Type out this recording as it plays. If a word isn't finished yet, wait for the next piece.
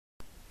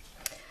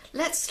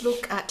let's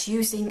look at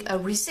using a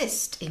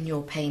resist in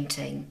your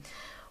painting.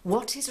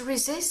 What is a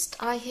resist,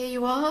 I hear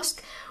you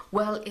ask?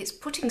 Well, it's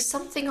putting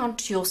something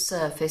onto your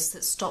surface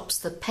that stops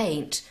the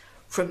paint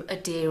from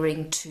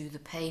adhering to the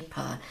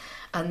paper.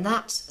 And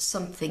that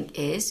something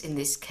is, in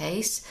this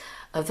case,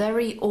 a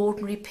very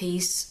ordinary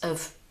piece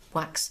of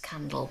wax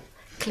candle.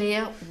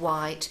 Clear,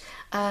 white,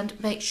 and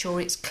make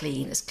sure it's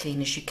clean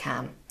as you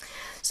can.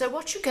 So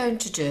what you're going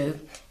to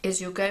do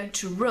is you're going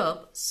to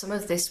rub some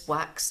of this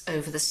wax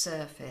over the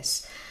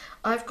surface.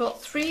 I've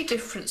got 3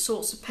 different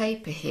sorts of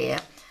paper here.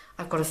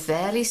 I've got a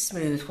fairly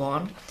smooth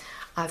one,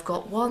 I've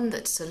got one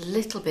that's a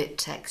little bit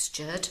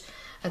textured,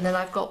 and then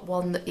I've got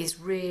one that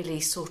is really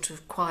sort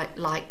of quite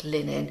like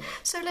linen.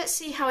 So let's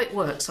see how it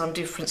works on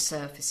different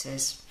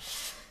surfaces.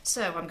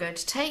 So I'm going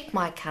to take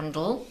my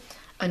candle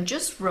and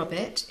just rub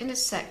it in a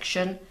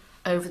section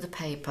over the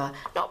paper,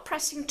 not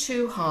pressing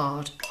too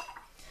hard.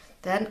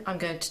 Then I'm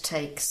going to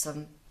take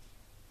some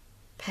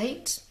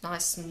paint,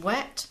 nice and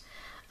wet,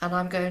 and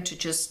I'm going to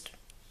just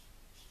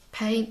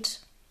paint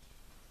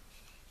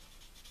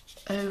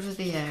over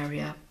the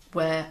area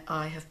where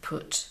I have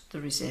put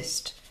the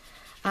resist.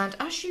 And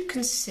as you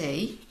can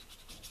see,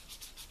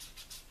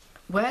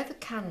 where the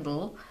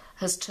candle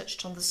has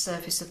touched on the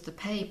surface of the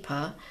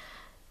paper,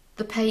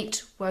 the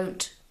paint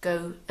won't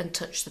go and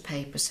touch the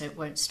paper, so it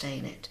won't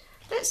stain it.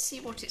 Let's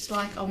see what it's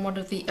like on one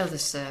of the other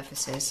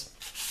surfaces.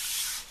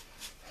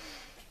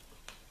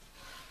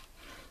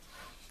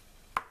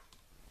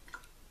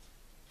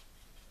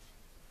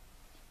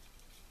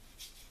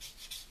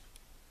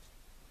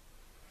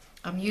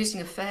 I'm using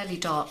a fairly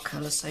dark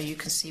colour so you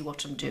can see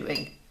what I'm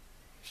doing.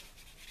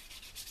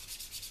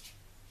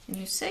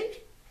 You see?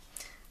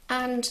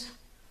 And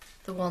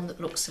the one that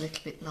looks a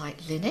little bit like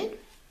linen.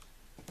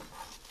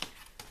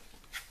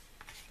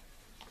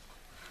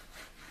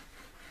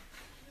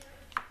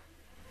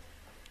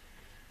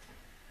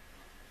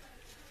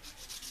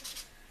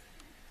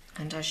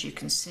 And as you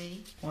can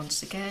see,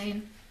 once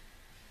again,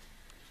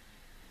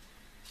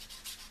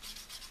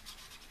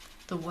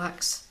 the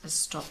wax has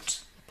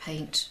stopped the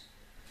paint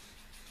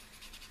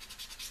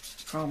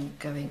from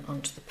going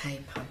onto the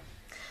paper.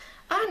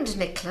 And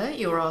Nicola,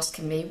 you're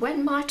asking me,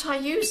 when might I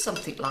use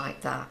something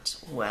like that?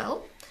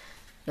 Well,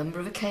 number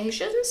of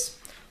occasions.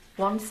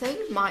 One thing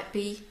might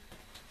be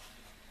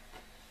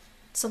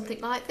something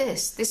like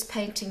this. This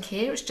painting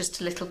here is just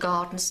a little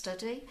garden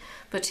study,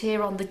 but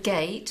here on the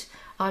gate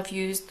I've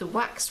used the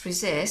wax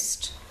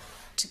resist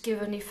to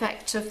give an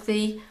effect of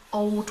the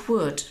old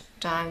wood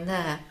down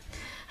there.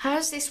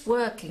 How's this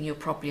working, you're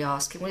probably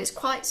asking? Well, it's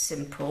quite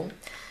simple.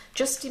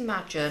 Just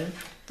imagine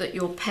that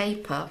your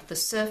paper, the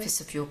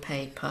surface of your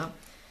paper,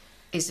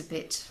 is a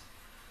bit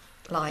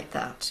like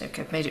that.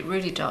 Okay, I've made it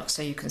really dark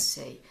so you can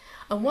see.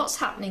 And what's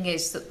happening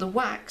is that the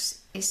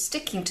wax is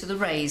sticking to the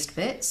raised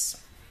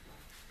bits,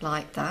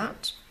 like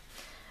that.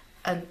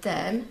 And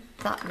then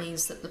that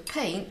means that the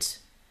paint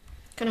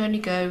can only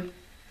go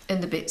in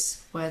the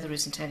bits where there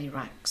isn't any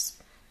wax.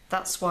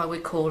 That's why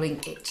we're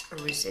calling it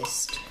a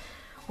resist.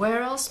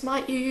 Where else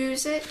might you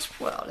use it?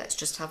 Well, let's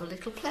just have a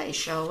little play,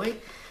 shall we?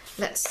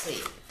 Let's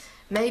see.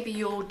 Maybe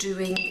you're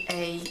doing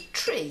a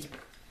tree.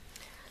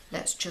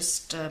 Let's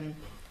just,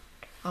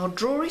 I'll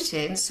draw it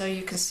in so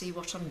you can see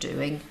what I'm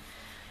doing.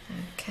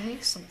 Okay,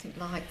 something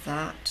like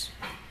that.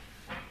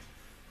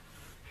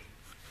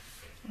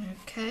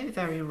 Okay,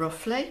 very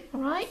roughly, all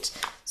right.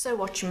 So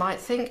what you might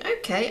think,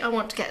 okay, I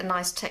want to get a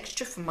nice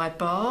texture from my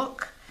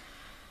bark.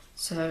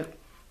 So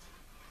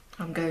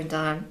I'm going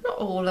down, not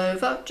all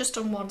over, just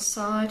on one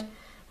side,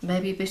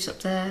 maybe a bit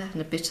up there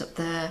and a bit up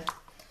there.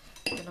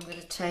 Then I'm going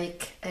to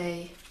take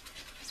a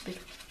bit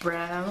of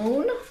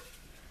brown,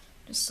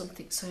 just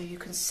something so you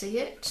can see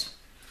it.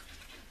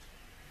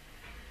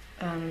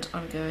 And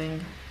I'm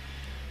going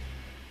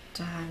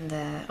down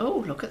there.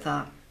 Oh, look at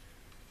that.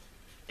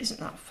 Isn't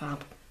that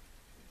fab?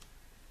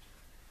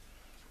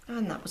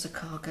 And that was a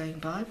car going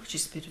by, which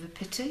is a bit of a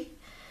pity.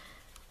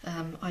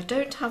 I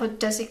don't have a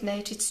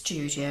designated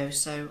studio,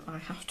 so I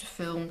have to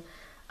film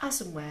as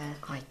and where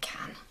I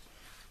can,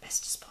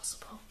 best as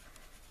possible.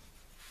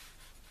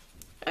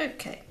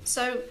 Okay,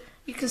 so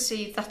you can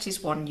see that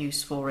is one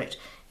use for it.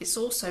 It's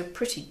also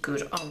pretty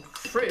good on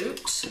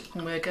fruit,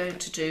 and we're going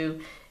to do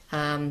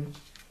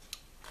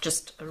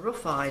just a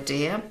rough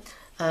idea.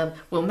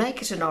 We'll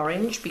make it an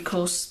orange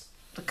because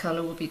the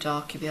colour will be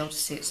dark, you'll be able to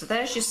see it. So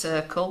there's your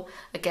circle.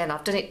 Again,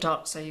 I've done it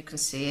dark so you can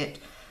see it.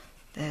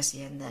 There's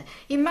the end there.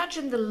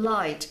 Imagine the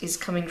light is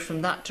coming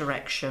from that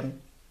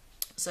direction.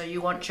 So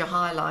you want your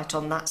highlight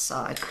on that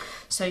side.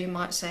 So you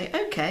might say,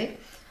 okay,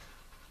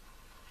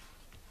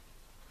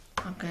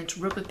 I'm going to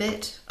rub a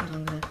bit and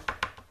I'm going to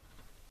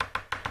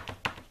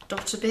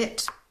dot a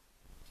bit.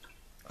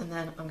 And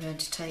then I'm going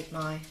to take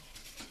my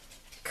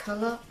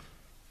colour.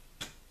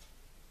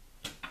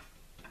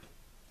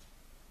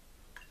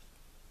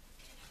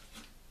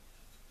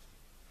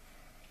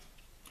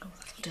 Oh,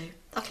 that'll do.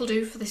 That'll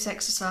do for this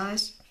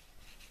exercise.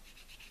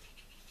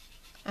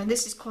 And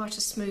this is quite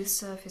a smooth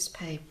surface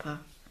paper.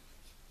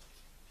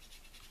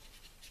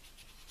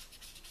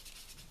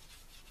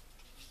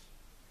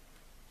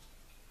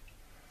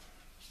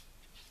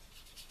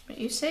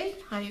 you see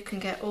how you can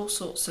get all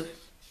sorts of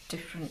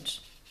different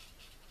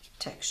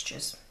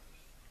textures.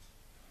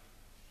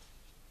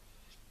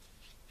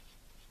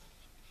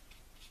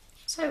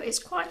 So it's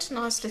quite a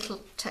nice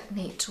little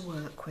technique to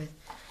work with.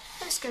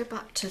 Let's go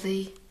back to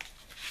the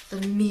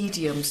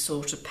medium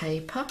sort of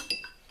paper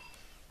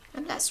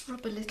and let's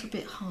rub a little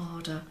bit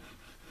harder.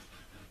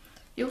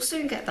 You'll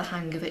soon get the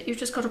hang of it, you've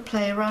just got to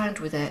play around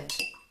with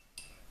it.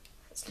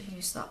 Let's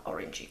use that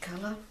orangey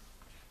colour.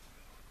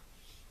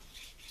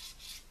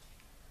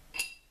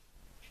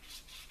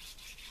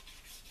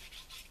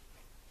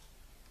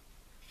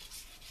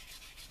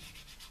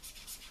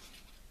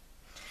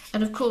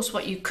 And of course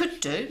what you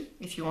could do,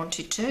 if you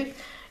wanted to,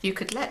 you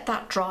could let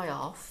that dry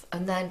off,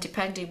 and then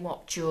depending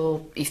what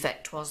your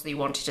effect was that you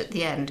wanted at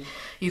the end,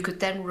 you could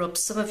then rub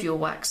some of your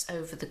wax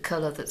over the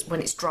colour that's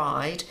when it's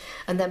dried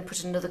and then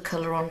put another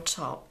colour on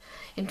top.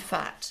 In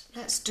fact,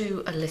 let's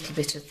do a little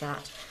bit of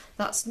that.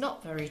 That's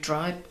not very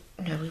dry.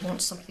 No, we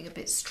want something a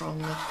bit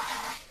stronger.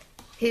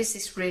 Here's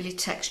this really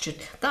textured.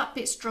 That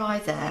bit's dry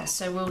there,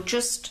 so we'll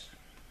just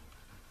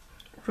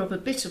rub a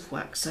bit of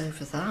wax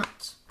over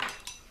that.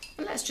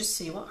 And let's just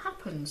see what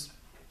happens.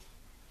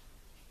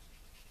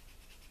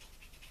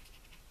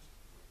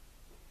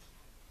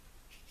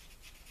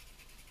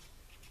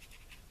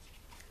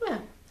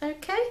 Well,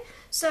 okay,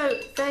 so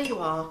there you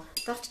are.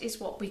 That is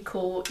what we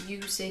call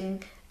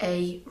using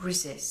a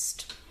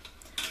resist.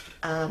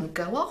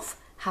 Go off,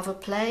 have a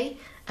play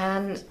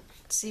and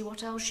see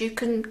what else you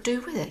can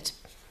do with it.